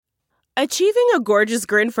Achieving a gorgeous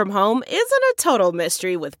grin from home isn't a total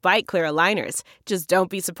mystery with Byte Clear aligners. Just don't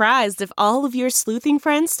be surprised if all of your sleuthing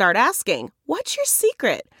friends start asking, "What's your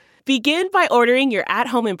secret?" Begin by ordering your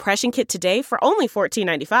at-home impression kit today for only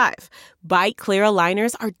 $14.95. Byte Clear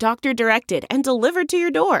aligners are doctor-directed and delivered to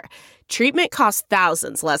your door. Treatment costs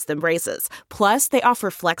thousands less than braces. Plus, they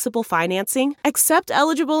offer flexible financing, accept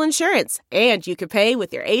eligible insurance, and you can pay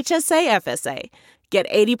with your HSA FSA. Get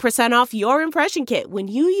 80% off your impression kit when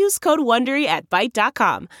you use code WONDERY at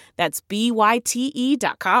Byte.com. That's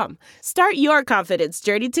BYTE.com. Start your confidence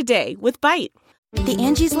journey today with Byte. The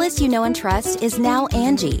Angie's List you know and trust is now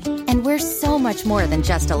Angie, and we're so much more than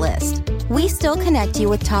just a list. We still connect you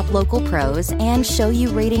with top local pros and show you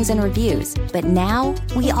ratings and reviews, but now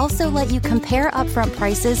we also let you compare upfront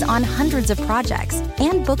prices on hundreds of projects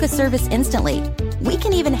and book a service instantly. We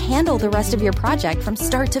can even handle the rest of your project from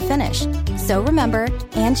start to finish. So remember,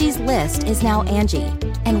 Angie's List is now Angie,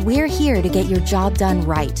 and we're here to get your job done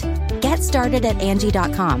right. Get started at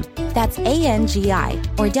Angie.com. That's ANGI,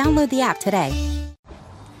 or download the app today.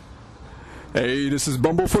 Hey, this is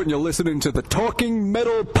Bumblefoot, and you're listening to the Talking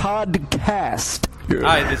Metal Podcast. Yeah.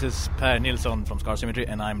 Hi, this is Per Nilsson from Scar Symmetry,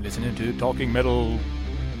 and I'm listening to Talking Metal.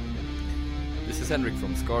 This is Henrik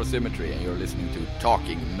from Scar Symmetry, and you're listening to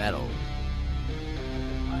Talking Metal.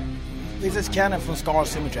 This is Kenneth from Scar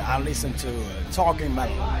Symmetry. I listen to Talking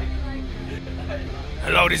Metal.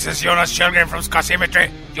 Hello, this is Jonas Kjellgren from Scar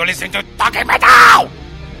Symmetry. You're listening to Talking Metal!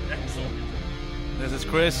 This is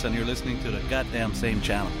Chris, and you're listening to the goddamn same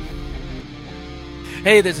channel.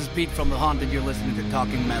 Hey, this is Pete from The Haunted. You're listening to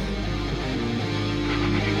Talking Metal.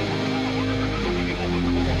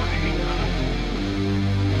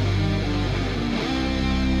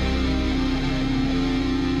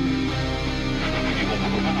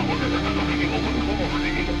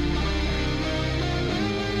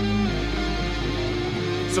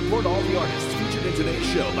 Support all the artists featured in today's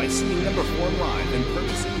show by seeing them perform live and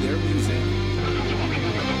purchasing their music.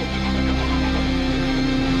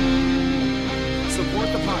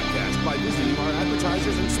 Support the podcast by visiting our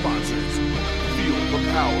advertisers and sponsors. Feel the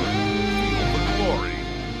power. Feel the glory.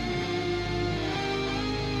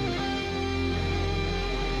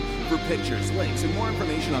 For pictures, links, and more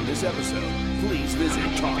information on this episode, please visit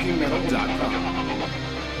TalkingMetal.com.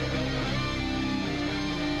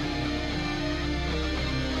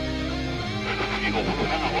 Feel the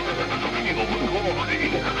power. Feel the glory.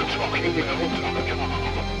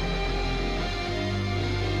 TalkingMetal.com.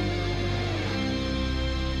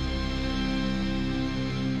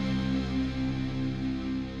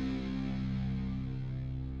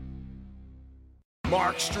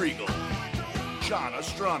 Mark Striegel, John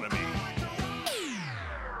Astronomy.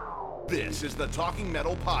 This is the Talking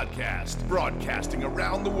Metal Podcast, broadcasting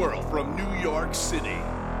around the world from New York City.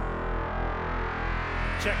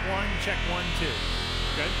 Check 1, 2.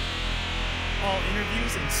 Good. All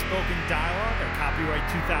interviews and spoken dialogue are copyright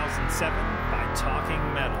 2007 by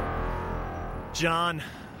Talking Metal. John,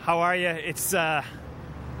 how are you? It's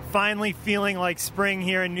finally feeling like spring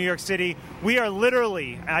here in New York City. We are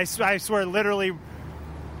literally, I swear literally,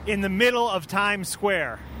 in the middle of Times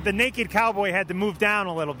Square. The Naked Cowboy had to move down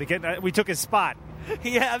a little because we took his spot.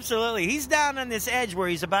 Yeah, absolutely. He's down on this edge where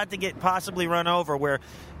he's about to get possibly run over, where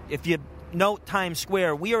if you note Times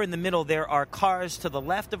Square, we are in the middle. There are cars to the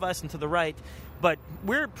left of us and to the right, but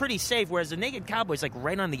we're pretty safe, whereas the Naked Cowboy's like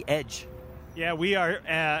right on the edge. Yeah, we are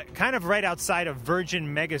kind of right outside of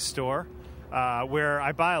Virgin Megastore, where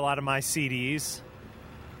I buy a lot of my CDs.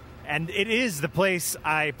 And it is the place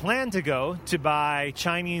I plan to go to buy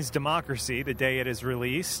Chinese Democracy the day it is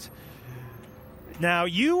released. Now,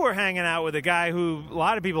 you were hanging out with a guy who a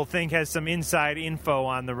lot of people think has some inside info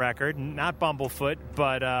on the record. Not Bumblefoot,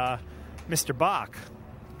 but Mr. Bach.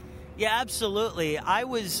 Yeah, absolutely. I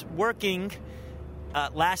was working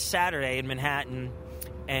last Saturday in Manhattan,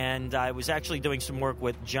 and I was actually doing some work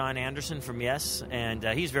with John Anderson from Yes, and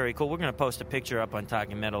he's very cool. We're going to post a picture up on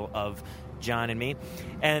Talking Metal of John and me.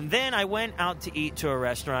 And then I went out to eat to a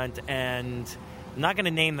restaurant, and I'm not going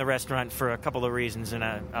to name the restaurant for a couple of reasons, and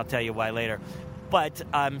I'll tell you why later. But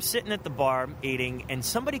I'm sitting at the bar eating, and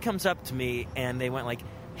somebody comes up to me, and they went like,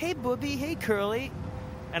 "Hey, Booby, hey, Curly."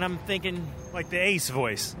 And I'm thinking... Like the Ace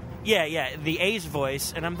voice. Yeah, the Ace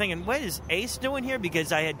voice. And I'm thinking, what is Ace doing here?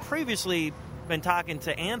 Because I had previously been talking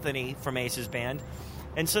to Anthony from Ace's band.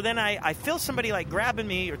 And so then I feel somebody like grabbing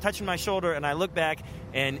me or touching my shoulder, and I look back,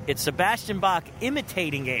 and it's Sebastian Bach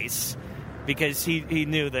imitating Ace, because he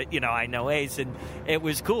knew that, I know Ace, and it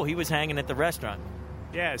was cool. He was hanging at the restaurant.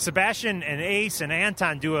 Yeah, Sebastian and Ace and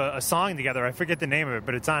Anton do a song together. I forget the name of it,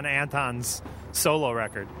 but it's on Anton's solo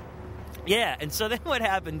record. Yeah, and so then what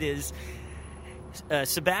happened is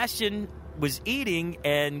Sebastian was eating,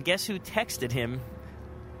 and guess who texted him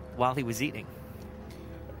while he was eating?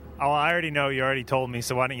 Oh, I already know. You already told me,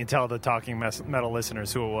 so why don't you tell the Talking Metal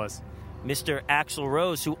listeners who it was? Mr. Axl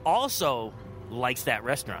Rose, who also likes that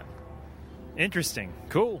restaurant. Interesting.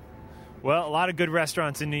 Cool. Well, a lot of good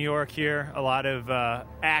restaurants in New York here. A lot of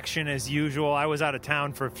action as usual. I was out of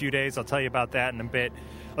town for a few days. I'll tell you about that in a bit.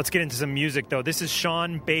 Let's get into some music, though. This is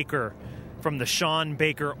Sean Baker from the Sean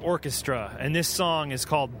Baker Orchestra, and this song is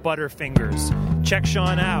called Butterfingers. Check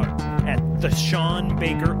Sean out at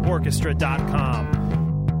theSeanBakerOrchestra.com.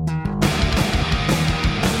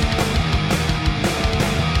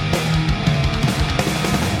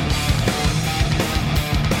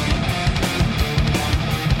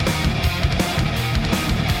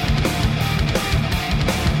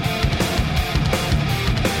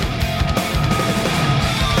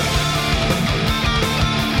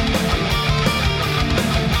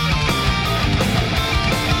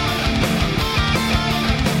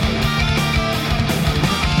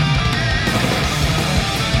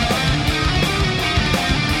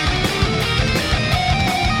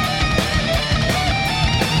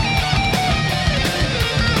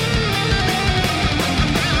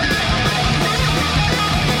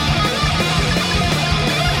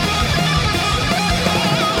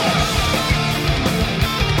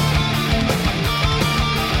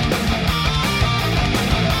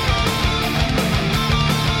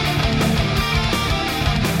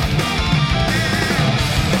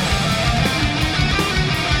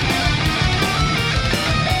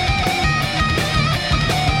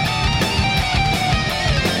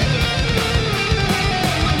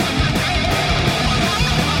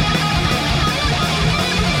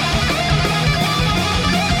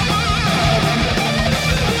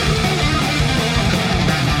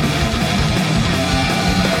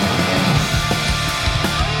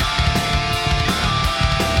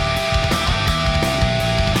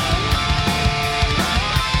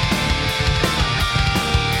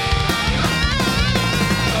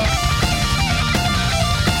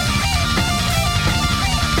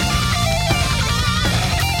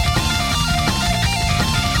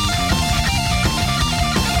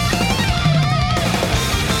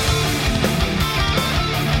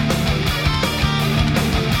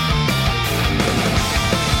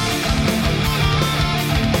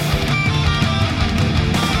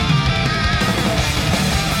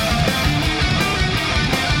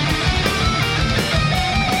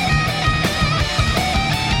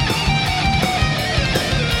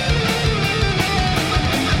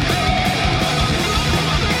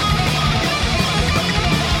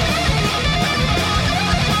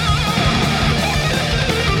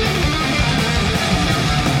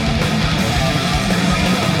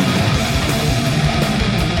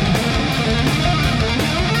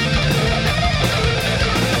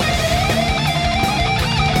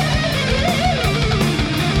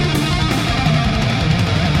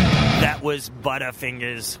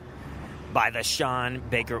 Butterfingers by the Sean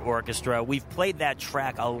Baker Orchestra. We've played that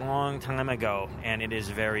track a long time ago, and it is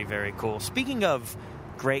very, very cool. Speaking of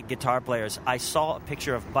great guitar players, I saw a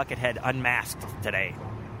picture of Buckethead unmasked today.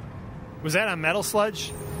 Was that on Metal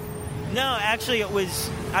Sludge? No, actually,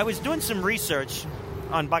 I was doing some research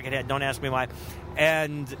on Buckethead, don't ask me why,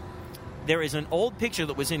 and there is an old picture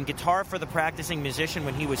that was in Guitar for the Practicing Musician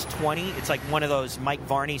when he was 20. It's like one of those Mike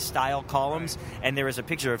Varney-style columns, and there is a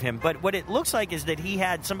picture of him. But what it looks like is that he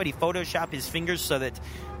had somebody Photoshop his fingers so that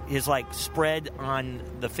his, spread on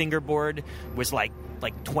the fingerboard was like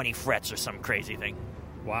 20 frets or some crazy thing.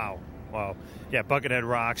 Wow. Yeah, Buckethead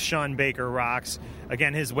rocks. Sean Baker rocks.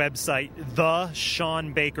 Again, his website,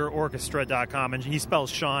 theSeanBakerOrchestra.com, and he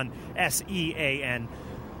spells Sean S-E-A-N.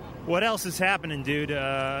 What else is happening, dude?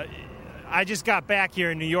 I just got back here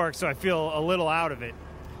in New York, so I feel a little out of it.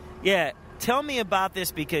 Yeah, tell me about this,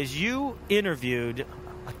 because you interviewed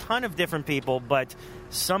a ton of different people, but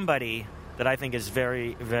somebody that I think is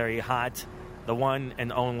very, very hot, the one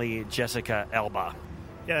and only Jessica Alba.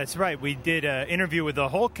 Yeah, that's right. We did an interview with the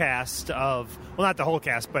whole cast of, well, not the whole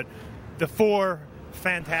cast, but the four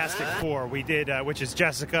Fantastic Four. We did, which is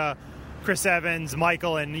Jessica, Chris Evans,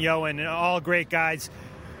 Michael, and Yoan, all great guys.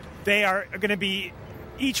 They are going to be,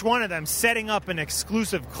 each one of them, setting up an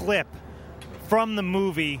exclusive clip from the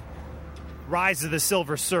movie Rise of the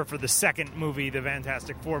Silver Surfer, the second movie, the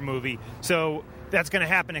Fantastic Four movie. So that's going to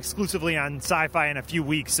happen exclusively on Sci-Fi in a few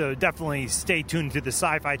weeks, so definitely stay tuned to the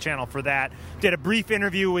Sci-Fi channel for that. Did a brief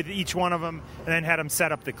interview with each one of them and then had them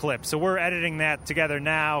set up the clip. So we're editing that together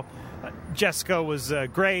now. Jessica was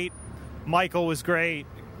great. Michael was great.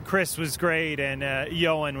 Chris was great. And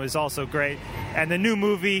Yoan was also great. And the new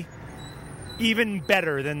movie, even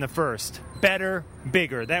better than the first. better,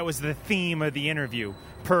 bigger. That was the theme of the interview,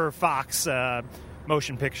 per Fox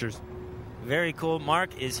Motion Pictures. Very cool.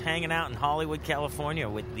 Mark is hanging out in Hollywood, California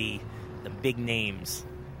with the big names.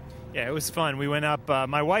 Yeah, it was fun. We went up.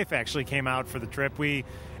 My wife actually came out for the trip. We,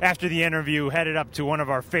 after the interview, headed up to one of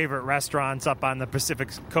our favorite restaurants up on the Pacific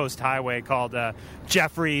Coast Highway called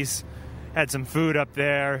Jeffrey's. Had some food up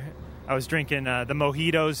there. I was drinking the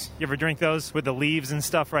mojitos. You ever drink those with the leaves and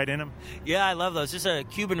stuff right in them? Yeah, I love those. There's a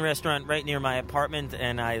Cuban restaurant right near my apartment,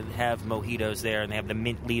 and I have mojitos there, and they have the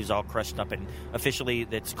mint leaves all crushed up, and officially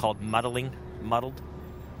it's called muddled.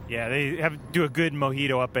 Yeah, they do a good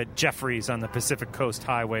mojito up at Jeffrey's on the Pacific Coast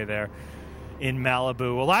Highway there in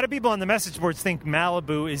Malibu. A lot of people on the message boards think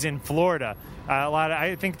Malibu is in Florida.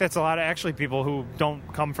 I think that's a lot of actually people who don't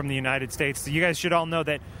come from the United States. So you guys should all know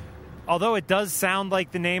that although it does sound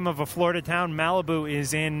like the name of a Florida town, Malibu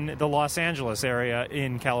is in the Los Angeles area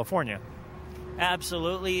in California.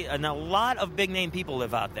 Absolutely, and a lot of big-name people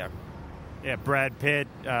live out there. Yeah, Brad Pitt,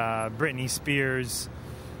 Britney Spears,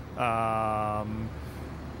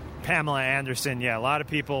 Pamela Anderson. Yeah, a lot of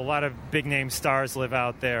people, a lot of big-name stars live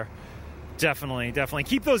out there. Definitely.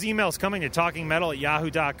 Keep those emails coming to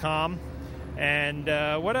talkingmetal@yahoo.com.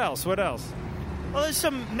 And what else? Well, there's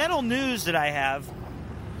some metal news that I have.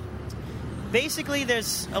 Basically,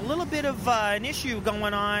 there's a little bit of an issue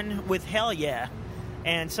going on with Hell Yeah.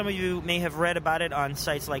 And some of you may have read about it on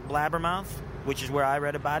sites like Blabbermouth, which is where I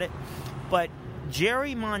read about it. But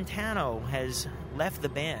Jerry Montano has left the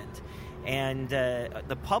band. And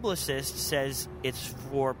the publicist says it's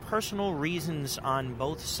for personal reasons on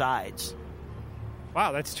both sides.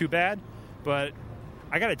 Wow, that's too bad. But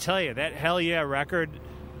I got to tell you, that Hell Yeah record,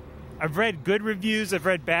 I've read good reviews, I've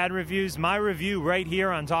read bad reviews. My review right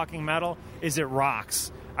here on Talking Metal is it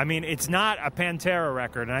rocks. I mean, it's not a Pantera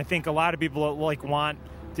record, and I think a lot of people want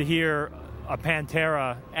to hear a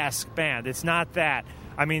Pantera-esque band. It's not that.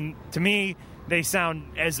 I mean, to me, they sound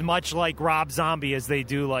as much like Rob Zombie as they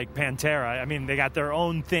do like Pantera. I mean, they got their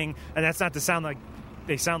own thing, and that's not to sound like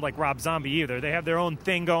they sound like Rob Zombie either. They have their own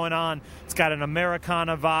thing going on. It's got an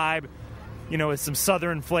Americana vibe, with some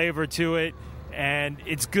Southern flavor to it, and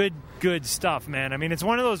it's good stuff, man. I mean, it's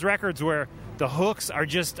one of those records where the hooks are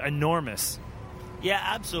just enormous. Yeah,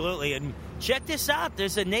 absolutely. And check this out.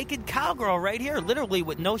 There's a naked cowgirl right here, literally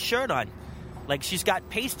with no shirt on. Like she's got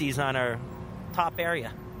pasties on her top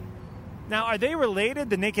area. Now, are they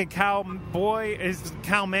related? The Naked Cowboy is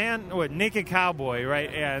Cowman? What, Naked Cowboy,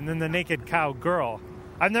 right? Yeah, and then the Naked Cowgirl.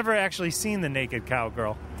 I've never actually seen the Naked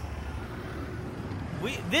Cowgirl.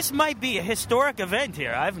 This might be a historic event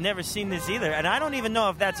here. I've never seen this either, and I don't even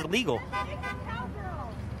know if that's illegal.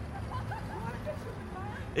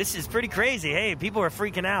 This is pretty crazy. Hey, people are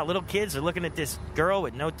freaking out. Little kids are looking at this girl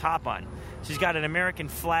with no top on. She's got an American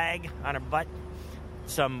flag on her butt,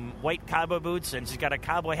 some white cowboy boots, and she's got a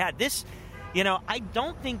cowboy hat. This, I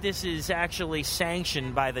don't think this is actually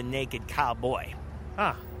sanctioned by the Naked Cowboy.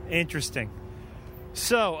 Ah, interesting.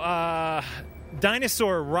 So,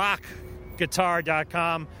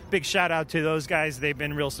 DinosaurRockGuitar.com. Big shout out to those guys. They've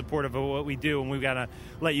been real supportive of what we do, and we've got to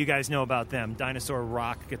let you guys know about them.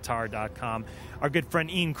 DinosaurRockGuitar.com. Our good friend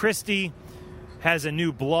Ian Christie has a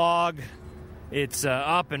new blog. It's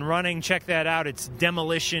up and running. Check that out. It's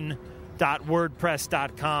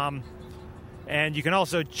demolition.wordpress.com. And you can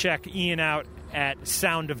also check Ian out at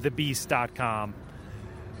soundofthebeast.com.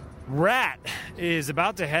 Rat is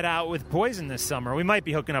about to head out with Poison this summer. We might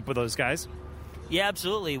be hooking up with those guys. Yeah,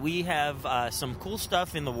 absolutely. We have some cool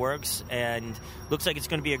stuff in the works, and looks like it's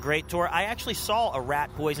going to be a great tour. I actually saw a Rat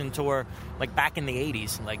Poison tour like back in the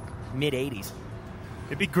 80s, like mid-80s.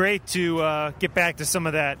 It'd be great to get back to some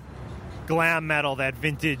of that glam metal, that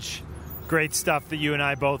vintage great stuff that you and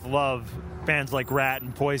I both love. Bands like Rat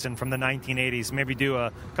and Poison from the 1980s. Maybe do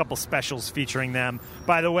a couple specials featuring them.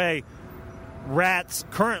 By the way, Rat's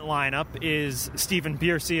current lineup is Stephen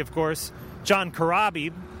Pearcy, of course, John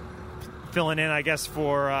Corabi, filling in, I guess,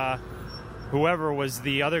 for whoever was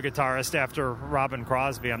the other guitarist after Robin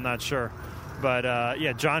Crosby. I'm not sure. But,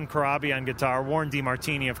 John Corabi on guitar, Warren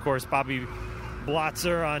DeMartini, of course, Bobby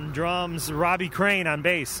Blotzer on drums, Robbie Crane on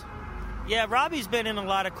bass. Yeah, Robbie's been in a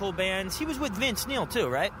lot of cool bands. He was with Vince Neil, too,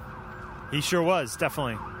 right? He sure was,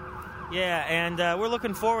 definitely. Yeah, and we're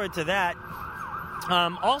looking forward to that.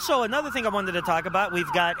 Also, another thing I wanted to talk about, we've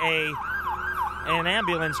got an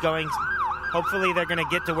ambulance going. Hopefully they're going to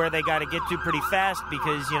get to where they got to get to pretty fast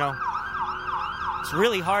because, it's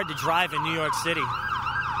really hard to drive in New York City.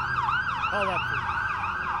 Hold up.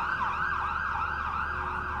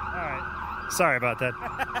 All right. Sorry about that.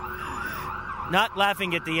 Not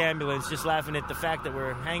laughing at the ambulance, just laughing at the fact that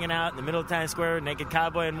we're hanging out in the middle of Times Square, naked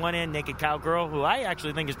cowboy on one end, naked cowgirl, who I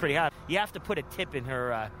actually think is pretty hot. You have to put a tip in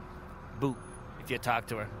her boot if you talk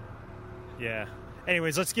to her. Yeah.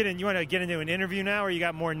 Anyways, let's get in. You want to get into an interview now, or you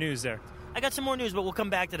got more news there? I got some more news, but we'll come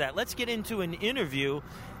back to that. Let's get into an interview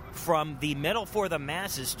from the Metal for the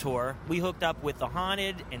Masses tour. We hooked up with The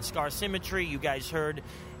Haunted and Scar Symmetry. You guys heard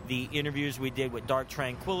the interviews we did with Dark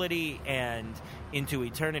Tranquillity and Into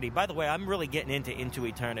Eternity. By the way, I'm really getting into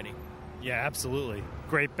Eternity. Yeah, absolutely.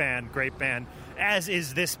 Great band, as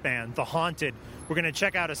is this band, The Haunted. We're going to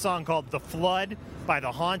check out a song called The Flood by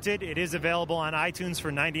The Haunted. It is available on iTunes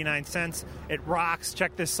for 99 cents. It rocks.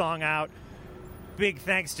 Check this song out. Big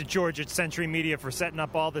thanks to George at Century Media for setting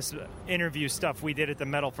up all this interview stuff we did at the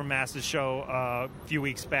Metal for Masses show a few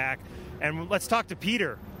weeks back. And let's talk to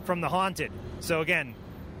Peter from The Haunted. So again,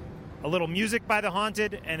 a little music by The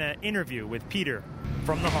Haunted and an interview with Peter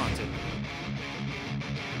from The Haunted.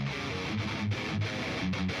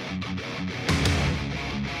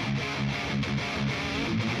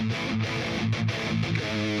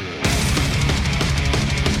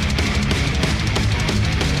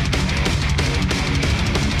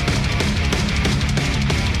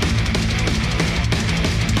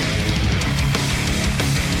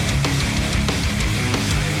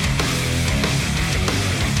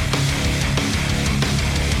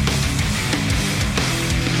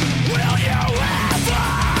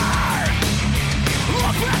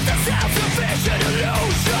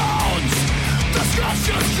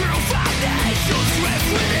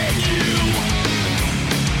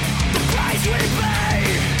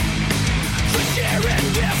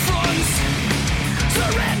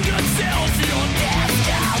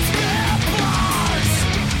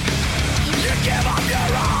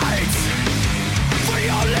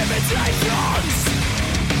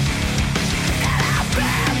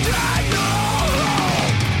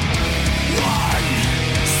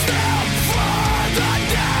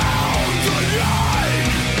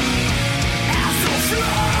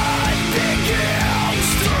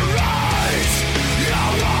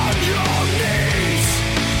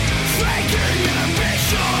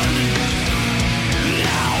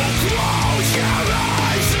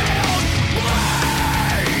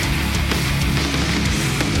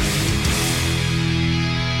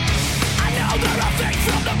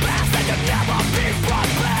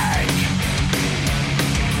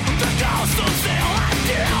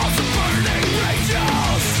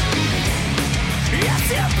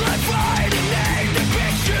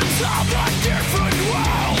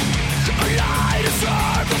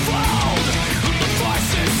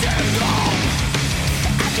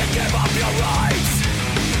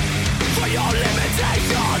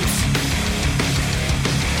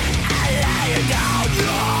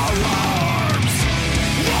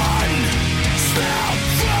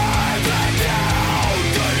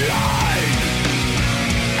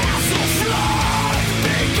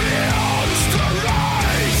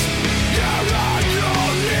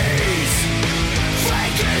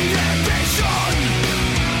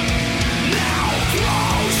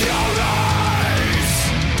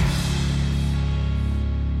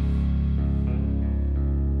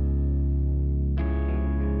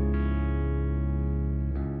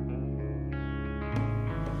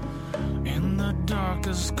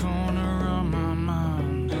 darkest corner of my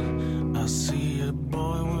mind, I see a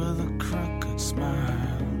boy with a crooked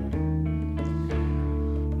smile,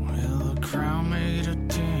 with a crown made of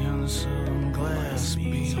tinsel and glass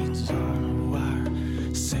beads on a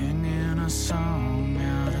wire, singing a song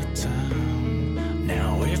out of time.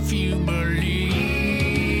 Now if you believe,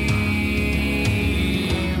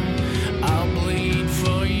 I'll bleed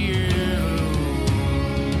for you.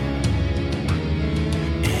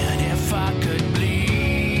 And if I could bleed,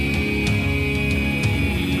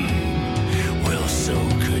 well, so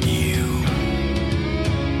could you.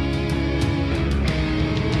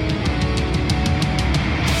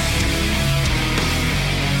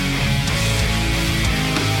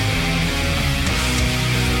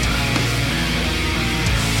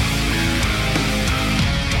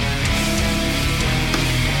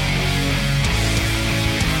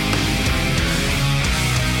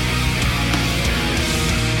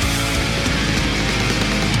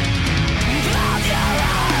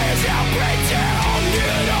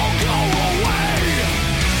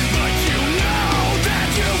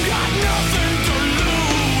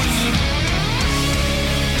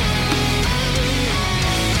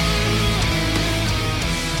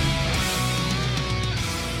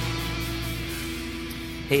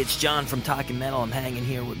 Hey, it's John from Talking Metal. I'm hanging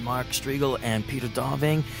here with Mark Striegel and Peter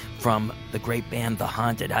Doving from the great band The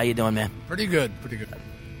Haunted. How you doing, man? Pretty good, pretty good.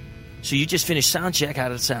 So you just finished sound check. How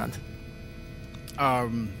did it sound? I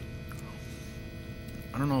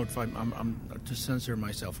don't know if I'm to censor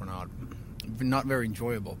myself or not. Not very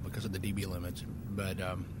enjoyable because of the dB limits, but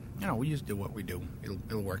we just do what we do.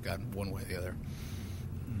 It'll work out one way or the other.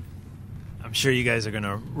 I'm sure you guys are going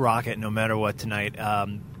to rock it no matter what tonight.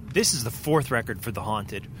 This is the 4th record for The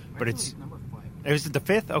Haunted, but it's number 5. Is it the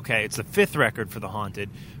 5th? Okay, it's the 5th record for The Haunted,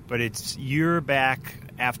 but you're back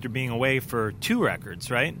after being away for 2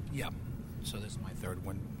 records, right? Yeah. So this is my 3rd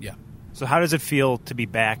one. Yeah. So how does it feel to be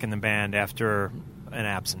back in the band after an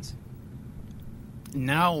absence?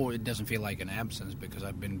 Now it doesn't feel like an absence because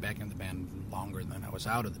I've been back in the band longer than I was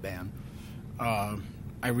out of the band.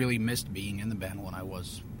 I really missed being in the band when I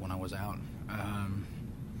was out. I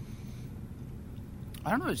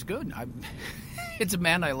don't know. It's good. It's a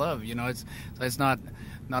band I love. It's not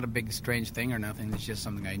a big strange thing or nothing. It's just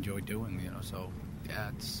something I enjoy doing. So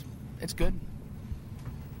yeah, it's good.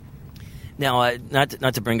 Now,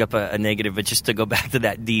 not to bring up a negative, but just to go back to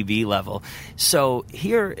that dB level. So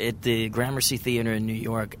here at the Gramercy Theater in New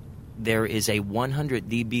York, there is a 100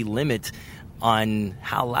 dB limit on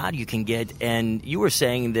how loud you can get, and you were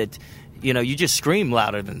saying that you just scream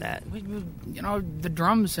louder than that. The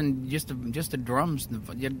drums and just the drums,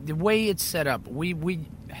 the way it's set up, we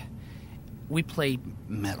play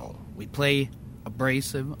metal. We play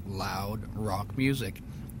abrasive, loud rock music.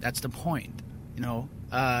 That's the point.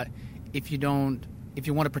 If you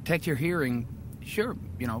want to protect your hearing, sure,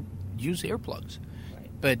 use earplugs. Right.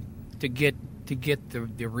 But to get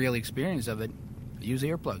the real experience of it, use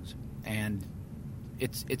earplugs. And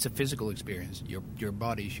it's a physical experience. Your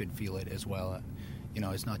body should feel it as well.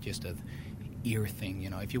 It's not just a ear thing.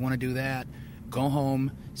 If you want to do that, go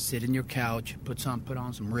home, sit in your couch, put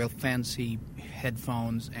on some real fancy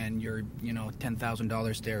headphones and your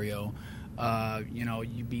 $10,000 stereo.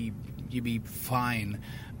 You'd be fine.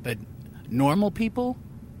 But normal people,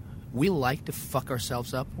 we like to fuck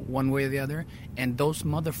ourselves up one way or the other, and those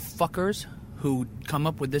motherfuckers who come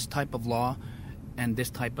up with this type of law and this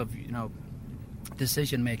type of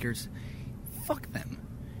decision makers, fuck them.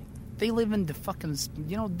 They live in the fucking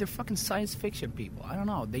they're fucking science fiction people. I don't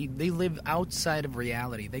know. They live outside of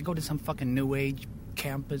reality. They go to some fucking new age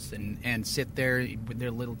campus and sit there with their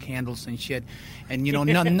little candles and shit, and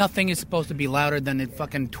nothing is supposed to be louder than a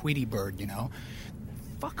fucking Tweety bird.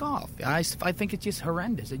 Fuck off. I think it's just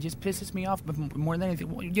horrendous. It just pisses me off more than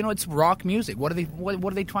anything. It's rock music. What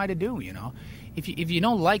are they trying to do? If you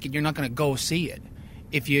don't like it, you're not going to go see it.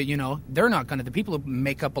 If they're not going to. The people who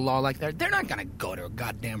make up a law like that, they're not going to go to a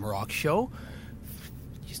goddamn rock show.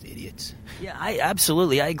 Just idiots. Yeah, I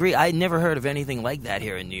agree. I never heard of anything like that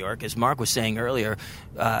here in New York. As Mark was saying earlier,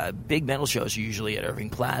 big metal shows are usually at Irving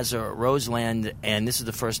Plaza or Roseland, and this is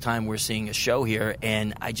the first time we're seeing a show here,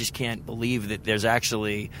 and I just can't believe that there's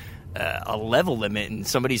actually a level limit and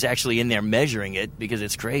somebody's actually in there measuring it, because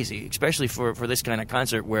it's crazy, especially for this kind of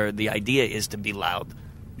concert where the idea is to be loud.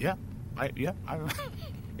 Yeah. Yeah.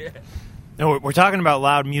 No, we're talking about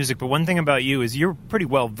loud music, but one thing about you is you're pretty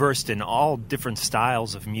well versed in all different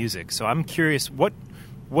styles of music. So I'm curious, what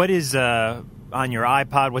is on your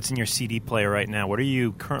iPod? What's in your CD player right now? What are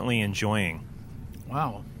you currently enjoying?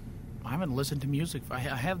 Wow, I haven't listened to music. I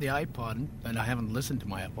have the iPod, and I haven't listened to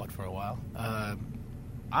my iPod for a while.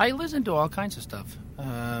 I listen to all kinds of stuff.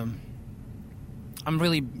 I'm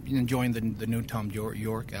really enjoying the new Tom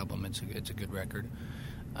York album. It's a good record.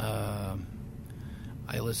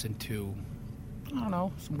 I listen to,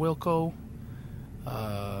 some Wilco,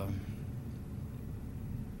 a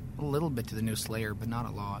little bit to the new Slayer, but not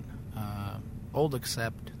a lot. Old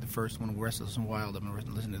Accept, the first one, Restless and Wild. I've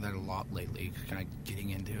been listening to that a lot lately, kind of getting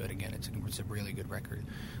into it again. It's a really good record.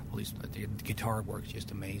 At least the guitar work's just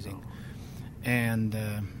amazing. And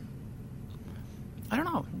I don't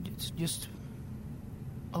know, it's just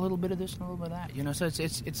a little bit of this and a little bit of that. So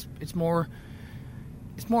it's more.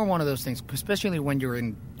 It's more one of those things, especially when you're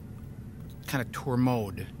in kind of tour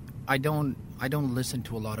mode. I don't listen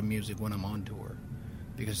to a lot of music when I'm on tour,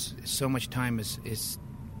 because so much time is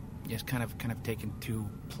kind of taken to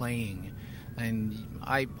playing, and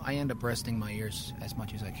I end up resting my ears as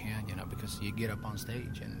much as I can, because you get up on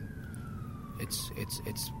stage and it's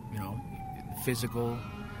physical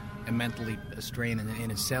and mentally a strain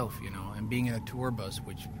in itself, and being in a tour bus,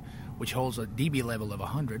 which holds a dB level of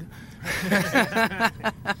 100,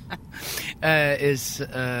 is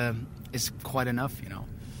quite enough,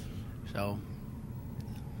 So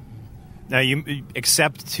now, you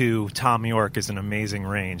Accept to Tom York is an amazing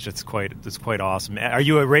range. It's quite awesome. Are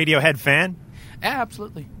you a Radiohead fan? Yeah,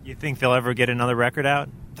 absolutely. You think they'll ever get another record out?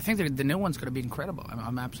 I think the new one's going to be incredible.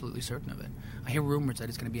 I'm absolutely certain of it. I hear rumors that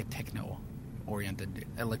it's going to be a techno oriented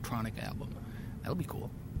electronic album. That'll be cool.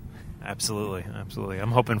 Absolutely.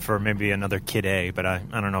 I'm hoping for maybe another Kid A, but I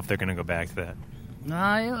don't know if they're going to go back to that.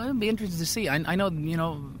 It'll be interesting to see. I know,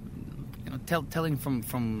 telling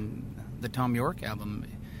from the Tom York album,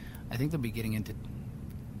 I think they'll be getting into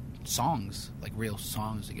songs, like real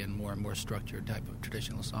songs again, more and more structured type of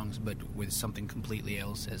traditional songs, but with something completely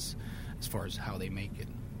else as far as how they make it.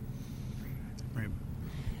 Right.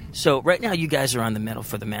 So right now you guys are on the Metal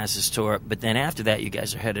for the Masses tour, but then after that you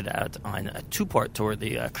guys are headed out on a 2-part tour,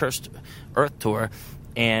 the Cursed Earth tour.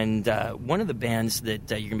 And one of the bands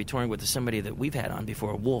that you're going to be touring with is somebody that we've had on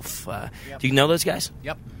before, Wolf. Yep. Do you know those guys?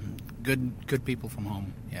 Yep. Good people from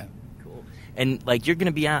home, yeah. Cool. And, like, you're going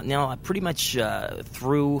to be out now pretty much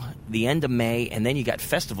through the end of May, and then you got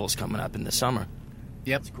festivals coming up in the summer.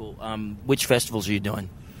 Yep. That's cool. Which festivals are you doing?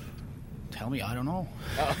 Tell me, I don't know.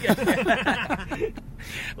 Oh, okay.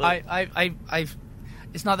 I've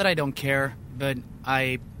it's not that I don't care, but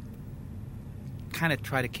I kind of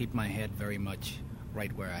try to keep my head very much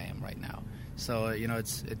right where I am right now. So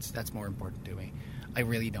it's that's more important to me. I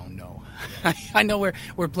really don't know. I know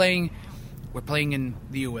we're playing in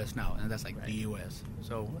the U.S. now, and that's like right. The U.S.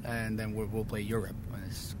 So and then we'll play Europe, and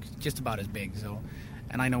it's just about as big. So,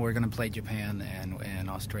 and I know we're going to play Japan and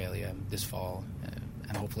Australia this fall,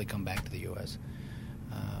 and hopefully come back to the U.S.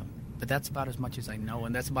 But that's about as much as I know,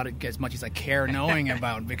 and that's about as much as I care knowing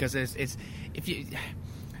about, because it's if you.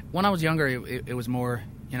 When I was younger, it was more,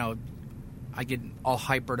 I get all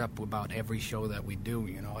hypered up about every show that we do,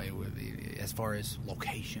 as far as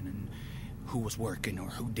location and who was working or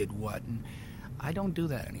who did what. And I don't do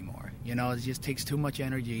that anymore. It just takes too much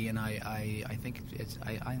energy, and I think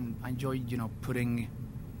I enjoy, putting,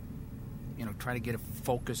 try to get a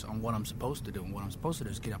focus on what I'm supposed to do. And what I'm supposed to do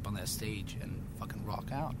is get up on that stage and fucking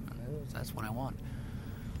rock out. That's what I want.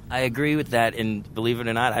 I agree with that, and believe it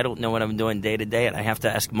or not, I don't know what I'm doing day to day, and I have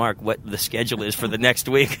to ask Mark what the schedule is for the next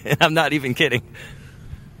week. I'm not even kidding.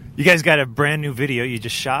 You guys got a brand new video you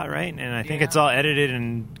just shot, right? And I think it's all edited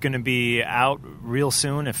and going to be out real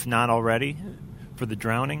soon, if not already, for The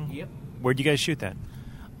Drowning. Yep. Where'd you guys shoot that?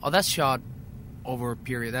 Oh, that's shot over a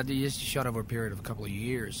period. That is shot over a period of a couple of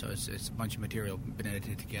years, so it's a bunch of material been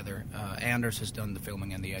edited together. Anders has done the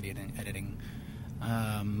filming and the editing.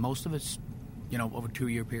 Most of it's over a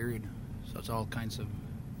 2-year period. So it's all kinds of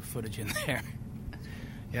footage in there.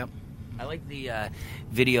 Yep. I like the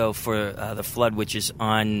video for The Flood, which is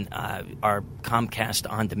on our Comcast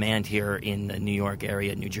On Demand here in the New York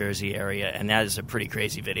area, New Jersey area, and that is a pretty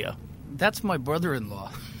crazy video. That's my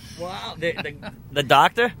brother-in-law. Wow. The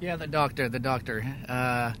doctor? Yeah, the doctor.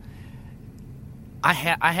 I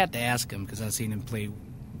had to ask him because I've seen him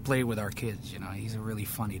play with our kids. He's a really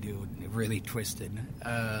funny dude, really twisted.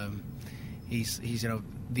 He's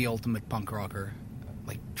the ultimate punk rocker,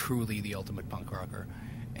 like truly the ultimate punk rocker.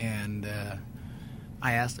 And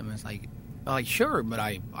I asked him, it's like sure, but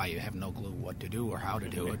I have no clue what to do or how to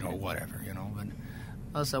do it or whatever, And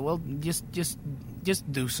I said, well, just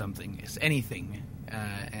do something, it's anything,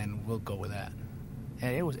 and we'll go with that.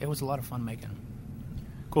 And it was a lot of fun making.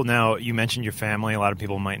 Cool. Now, you mentioned your family. A lot of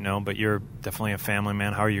people might know, but you're definitely a family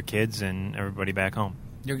man. How are your kids and everybody back home?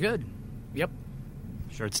 They're good. Yep.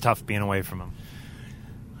 Sure, it's tough being away from them.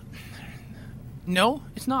 No,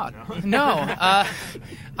 it's not. No.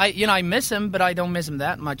 I miss him, but I don't miss him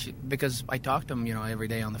that much because I talk to him, every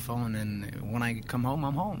day on the phone, and when I come home,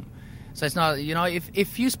 I'm home. So it's not,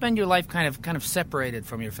 if you spend your life kind of separated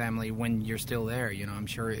from your family when you're still there, I'm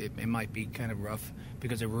sure it might be kind of rough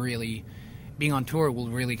because it really, being on tour will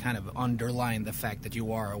really kind of underline the fact that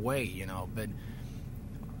you are away, But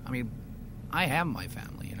I mean, I have my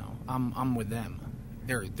family, I'm with them.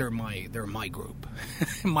 They're my group,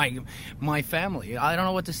 my family. I don't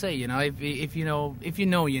know what to say, If you know,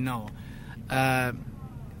 you know.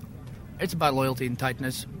 It's about loyalty and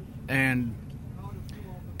tightness, and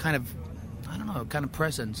kind of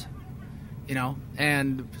presence,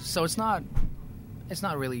 And so it's not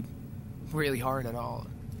really hard at all,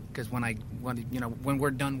 because when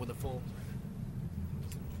we're done with a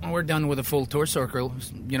full tour circle,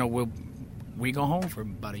 we go home for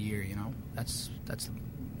about a year, That's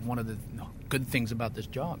one of the good things about this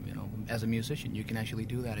job, As a musician, you can actually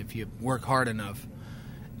do that if you work hard enough,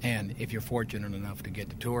 and if you're fortunate enough to get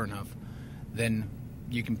to tour enough, then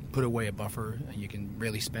you can put away a buffer, and you can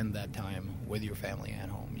really spend that time with your family at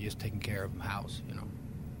home. You're just taking care of the house,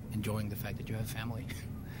 enjoying the fact that you have family.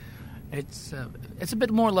 It's a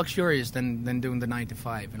bit more luxurious than doing the 9 to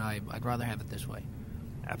 5, and I'd rather have it this way.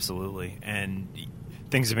 Absolutely. And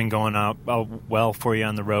things have been going up well for you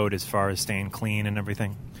on the road as far as staying clean and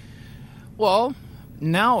everything? Well,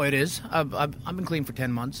 now it is. I've been clean for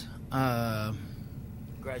 10 months.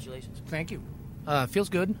 Congratulations. Thank you. Feels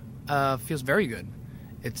good. Feels very good.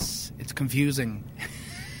 It's confusing,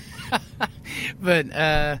 but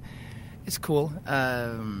it's cool.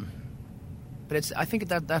 But I think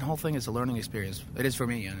that whole thing is a learning experience. It is for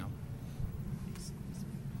me, you know.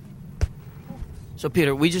 So,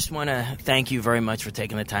 Peter, we just want to thank you very much for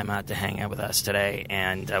taking the time out to hang out with us today,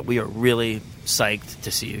 and we are really psyched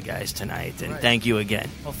to see you guys tonight, and thank you again.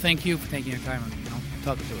 Well, thank you for taking your time and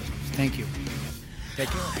talking to us. Thank you. Take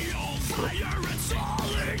care.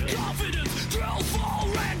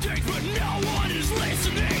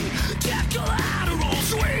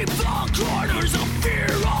 Sweep the corners of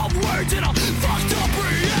fear of words in a fucked up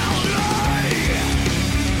reality.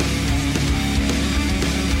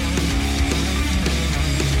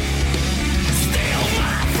 Steal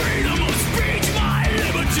my freedom of speech, my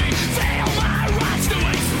liberty. Fail my rights to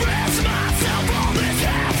express myself. All this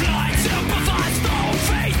half-life sympathize,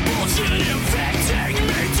 stone-faced bullshit infecting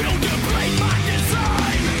me to deplete my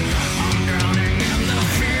design. I'm drowning in the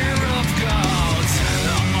fear of gods.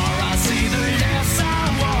 The more I see, the less I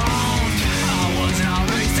want. I was not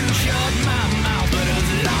raised to shut my mouth, but as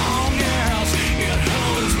long as it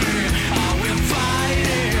holds me, I will fight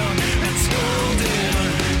it and scold it.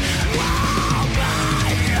 Oh my life!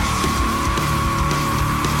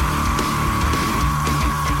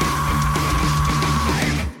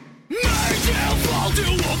 Merciful to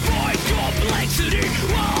avoid complexity.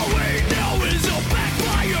 All we know is a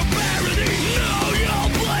backfire parody. Know your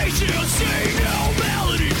place, you see no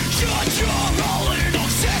melody. Shut your hole and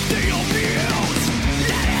accept the abuse.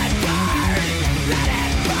 Let it burn, let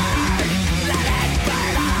it burn, let it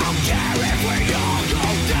burn. I don't care if we all go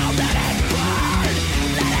down. Let it burn,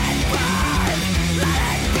 let it burn, let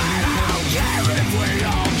it burn. I don't care if we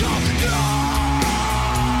all go down.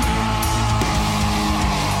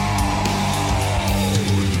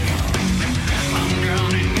 I'm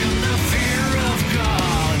drowning in the fear of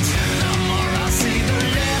gods. The more I see, the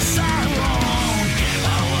less I want. I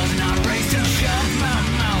was not raised to shut my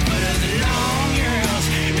mouth, but as long as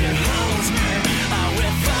it holds me, I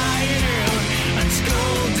will fight it and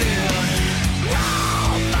scold it.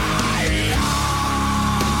 All my life.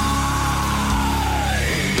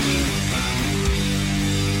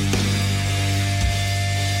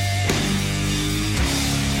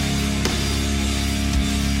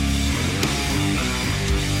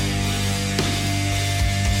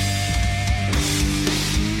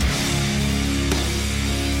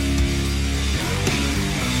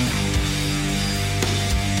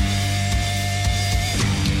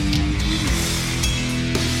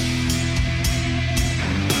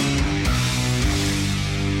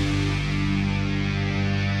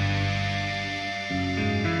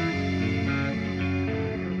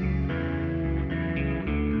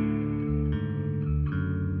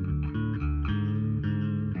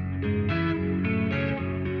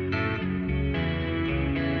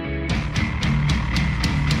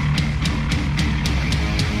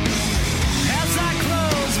 As I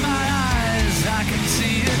close my eyes, I can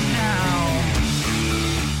see it now.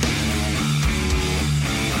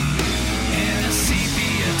 In a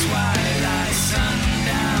sepia twilight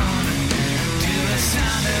sundown, to the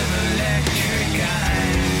sound of electric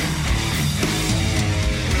eye.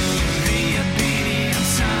 The obedient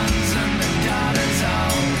sons and the daughters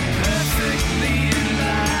all perfectly in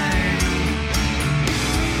line.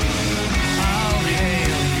 All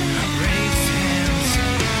hail, raised hands,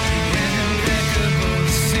 and impeccable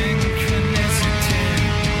synchronicity.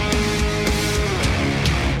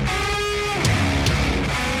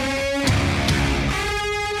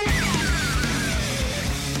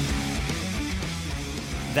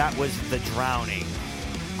 That was The Drowning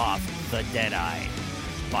off The Deadeye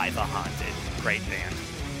by The Haunted. Great band.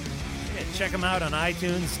 Yeah, check them out on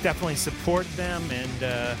iTunes. Definitely support them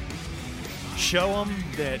and show them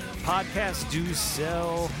that podcasts do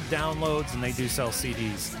sell downloads and they do sell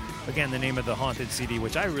CDs. Again, the name of the Haunted CD,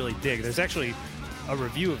 which I really dig. There's actually a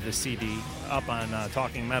review of the CD up on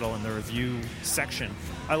Talking Metal in the review section.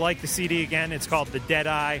 I like the CD again. It's called The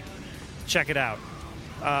Deadeye. Check it out.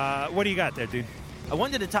 What do you got there, dude? I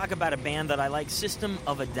wanted to talk about a band that I like, System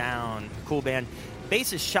of a Down. Cool band.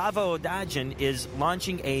 Bassist Shavo Odajan is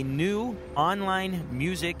launching a new online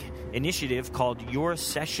music initiative called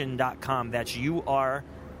YourSession.com. That's YourSession.com.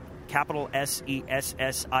 capital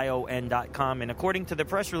SESSION.com. And according to the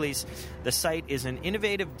press release, the site is an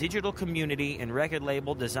innovative digital community and record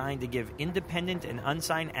label designed to give independent and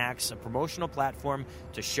unsigned acts a promotional platform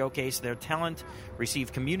to showcase their talent,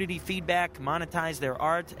 receive community feedback, monetize their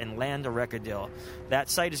art, and land a record deal. That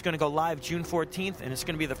site is going to go live June 14th, and it's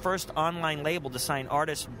going to be the first online label to sign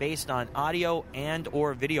artists based on audio and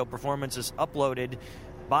or video performances uploaded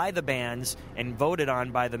by the bands and voted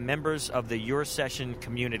on by the members of the Your Session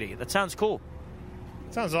community. That sounds cool.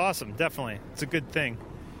 Sounds awesome, definitely. It's a good thing.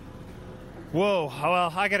 Whoa,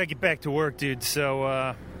 well, I got to get back to work, dude,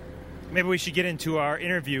 so maybe we should get into our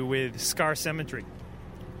interview with Scar Symmetry.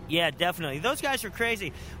 Yeah, definitely. Those guys are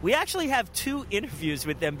crazy. We actually have 2 interviews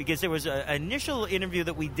with them because there was an initial interview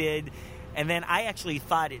that we did, and then I actually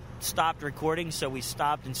thought it stopped recording, so we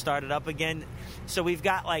stopped and started up again. So we've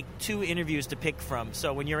got like 2 interviews to pick from.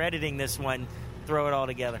 So when you're editing this one, throw it all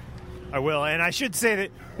together. I will. And I should say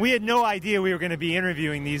that we had no idea we were going to be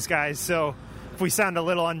interviewing these guys, so if we sound a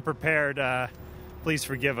little unprepared, please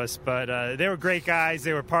forgive us. But they were great guys.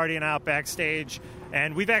 They were partying out backstage,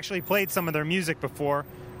 and we've actually played some of their music before.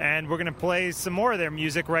 And we're going to play some more of their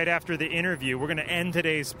music right after the interview. We're going to end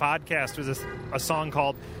today's podcast with a song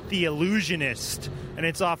called The Illusionist, and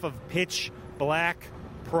it's off of Pitch Black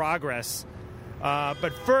Progress.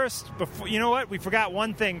 But first, you know what? We forgot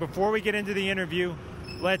one thing. Before we get into the interview,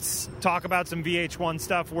 let's talk about some VH1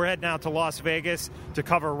 stuff. We're heading out to Las Vegas to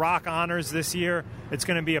cover Rock Honors this year. It's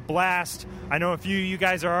going to be a blast. I know a few of you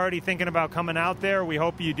guys are already thinking about coming out there. We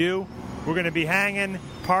hope you do. We're going to be hanging,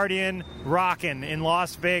 partying, rocking in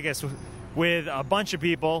Las Vegas with a bunch of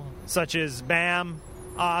people such as Bam,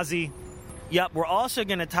 Ozzy. Yep, we're also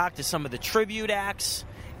going to talk to some of the tribute acts.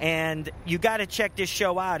 And you got to check this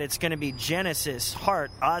show out. It's going to be Genesis, Heart,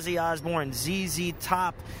 Ozzy Osbourne, ZZ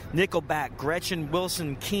Top, Nickelback, Gretchen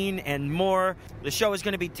Wilson, Keane, and more. The show is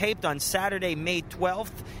going to be taped on Saturday, May 12th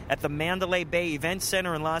at the Mandalay Bay Event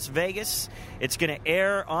Center in Las Vegas. It's going to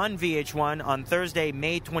air on VH1 on Thursday,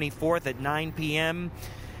 May 24th at 9 p.m.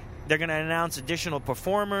 They're going to announce additional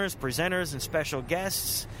performers, presenters, and special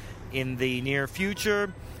guests in the near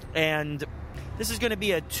future. And this is going to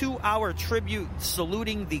be a 2-hour tribute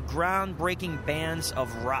saluting the groundbreaking bands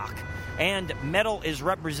of rock. And metal is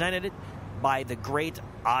represented by the great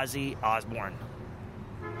Ozzy Osbourne.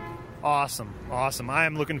 Awesome, awesome. I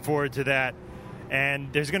am looking forward to that.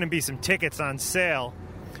 And there's going to be some tickets on sale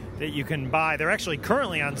that you can buy. They're actually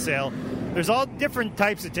currently on sale. There's all different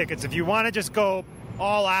types of tickets. If you want to just go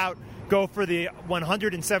all out, go for the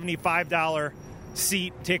 $175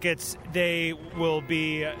 seat tickets. They will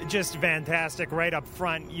be just fantastic right up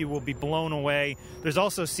front. You will be blown away. There's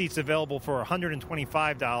also seats available for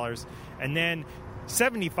 $125, and then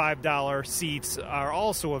 $75 seats are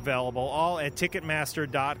also available, all at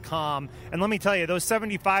Ticketmaster.com. And let me tell you, those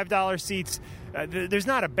 $75 seats, there's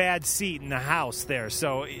not a bad seat in the house there.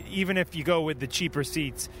 So even if you go with the cheaper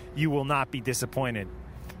seats, you will not be disappointed.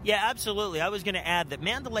 Yeah, absolutely. I was going to add that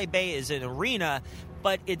Mandalay Bay is an arena,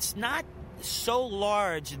 but it's not so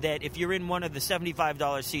large that if you're in one of the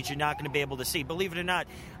 $75 seats, you're not going to be able to see. Believe it or not,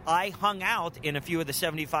 I hung out in a few of the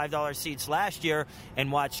 $75 seats last year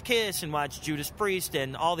and watched Kiss and watched Judas Priest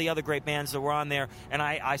and all the other great bands that were on there, and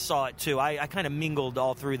I saw it too. I kind of mingled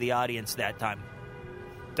all through the audience that time.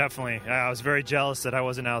 Definitely. I was very jealous that I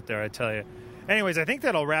wasn't out there, I tell you. Anyways, I think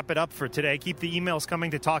that'll wrap it up for today. Keep the emails coming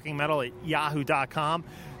to talkingmetal@yahoo.com.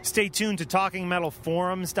 Stay tuned to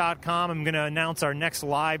TalkingMetalForums.com. I'm going to announce our next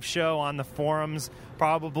live show on the forums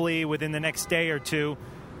probably within the next day or two.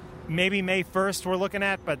 Maybe May 1st we're looking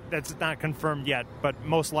at, but that's not confirmed yet, but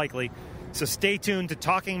most likely. So stay tuned to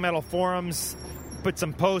Talking Metal Forums. Put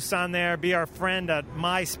some posts on there. Be our friend at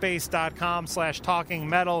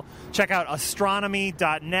myspace.com/talkingmetal. Check out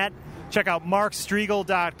astronomy.net. Check out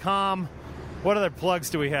markstriegel.com. What other plugs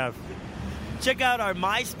do we have? Check out our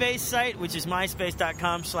MySpace site, which is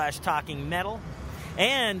myspace.com/talkingmetal.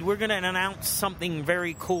 And we're going to announce something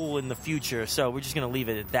very cool in the future, so we're just going to leave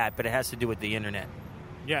it at that, but it has to do with the internet.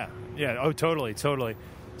 Yeah. Oh, totally.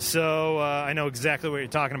 So I know exactly what you're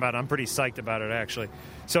talking about. I'm pretty psyched about it, actually.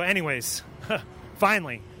 So anyways,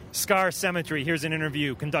 finally, Scar Symmetry. Here's an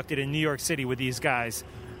interview conducted in New York City with these guys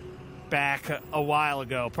back a while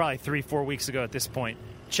ago, probably 3-4 weeks ago at this point.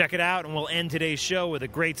 Check it out, and we'll end today's show with a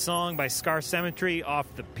great song by Scar Symmetry off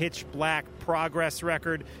the Pitch Black Progress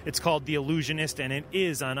record. It's called The Illusionist, and it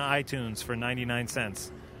is on iTunes for 99 cents.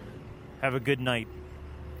 Have a good night.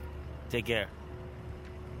 Take care.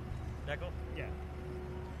 That cool? Yeah.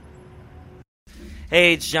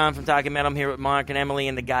 Hey, it's John from Talking Metal. I'm here with Mark and Emily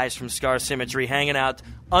and the guys from Scar Symmetry hanging out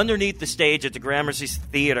underneath the stage at the Gramercy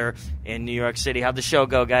Theater in New York City. How'd the show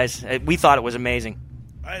go, guys? We thought it was amazing.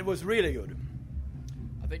 It was really good.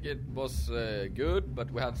 I think it was good, but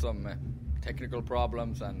we had some technical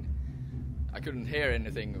problems, and I couldn't hear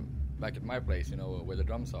anything back at my place, where the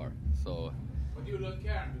drums are. So. But you don't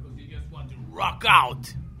care because you just want to rock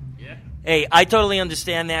out. Yeah. Hey, I totally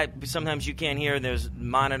understand that. Sometimes you can't hear. There's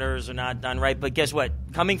monitors are not done right. But guess what?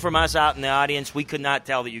 Coming from us out in the audience, we could not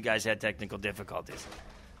tell that you guys had technical difficulties.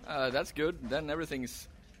 That's good. Then everything's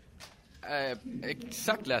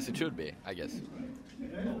exactly as it should be, I guess.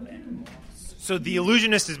 So The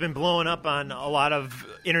Illusionist has been blowing up on a lot of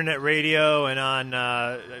internet radio and on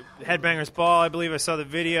Headbangers Ball. I believe I saw the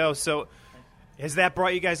video. So has that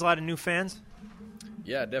brought you guys a lot of new fans?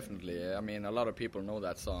 Yeah, definitely. I mean, a lot of people know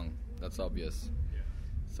that song. That's obvious.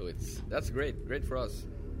 So that's great for us.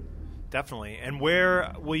 Definitely. And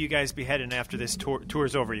where will you guys be heading after this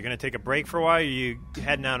tour's over? You're going to take a break for a while, or are you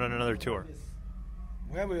heading out on another tour?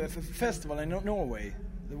 We have a festival in Norway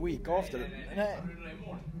the week after. After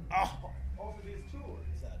this tour,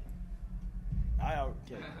 is that?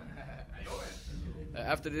 Okay.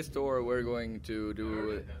 After this tour, we're going to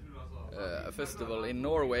do a festival in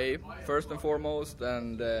Norway, first and foremost,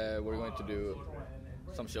 and we're going to do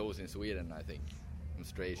some shows in Sweden, I think, some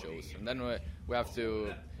stray shows. And then we have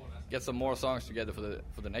to get some more songs together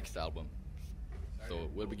for the next album. So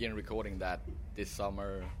we'll begin recording that this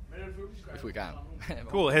summer, if we can.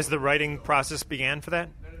 Cool. Has the writing process began for that?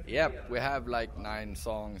 Yep, we have like 9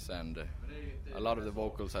 songs, and a lot of the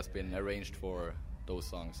vocals has been arranged for those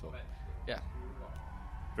songs. So, yeah.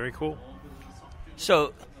 Very cool.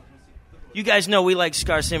 So, you guys know we like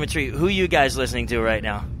Scar Symmetry. Who are you guys listening to right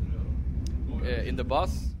now? In the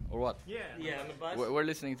bus, or what? Yeah, in the bus. We're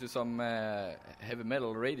listening to some heavy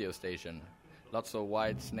metal radio station. Lots of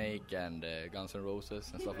White Snake and Guns N' Roses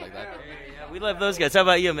and stuff like that. Yeah, we love those guys. How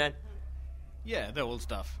about you, man? Yeah, the old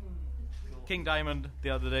stuff. King Diamond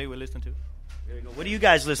the other day we listened to. What are you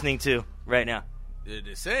guys listening to right now?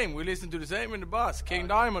 The same. We listen to the same in the bus. King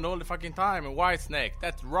Diamond all the fucking time and White Snake.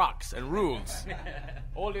 That rocks and rules.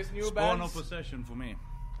 All these new Spawn bands. of Possession for me.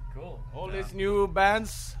 Cool. All these new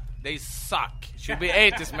bands, they suck. Should be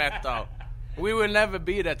 80s metal. We will never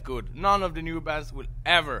be that good. None of the new bands will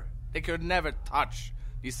ever. They could never touch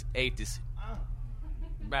these 80s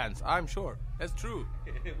bands. I'm sure. That's true.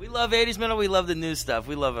 We love 80s metal. We love the new stuff.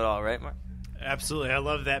 We love it all, right, Mark? Absolutely. I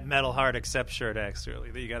love that Metal Hard Accept shirt,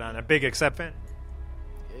 actually, that you got on. A big Accept fan?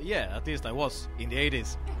 Yeah, at least I was in the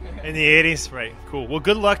 80s. In the 80s? Right. Cool. Well,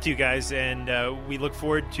 good luck to you guys, and we look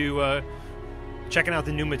forward to checking out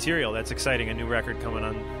the new material. That's exciting, a new record coming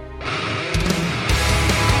on.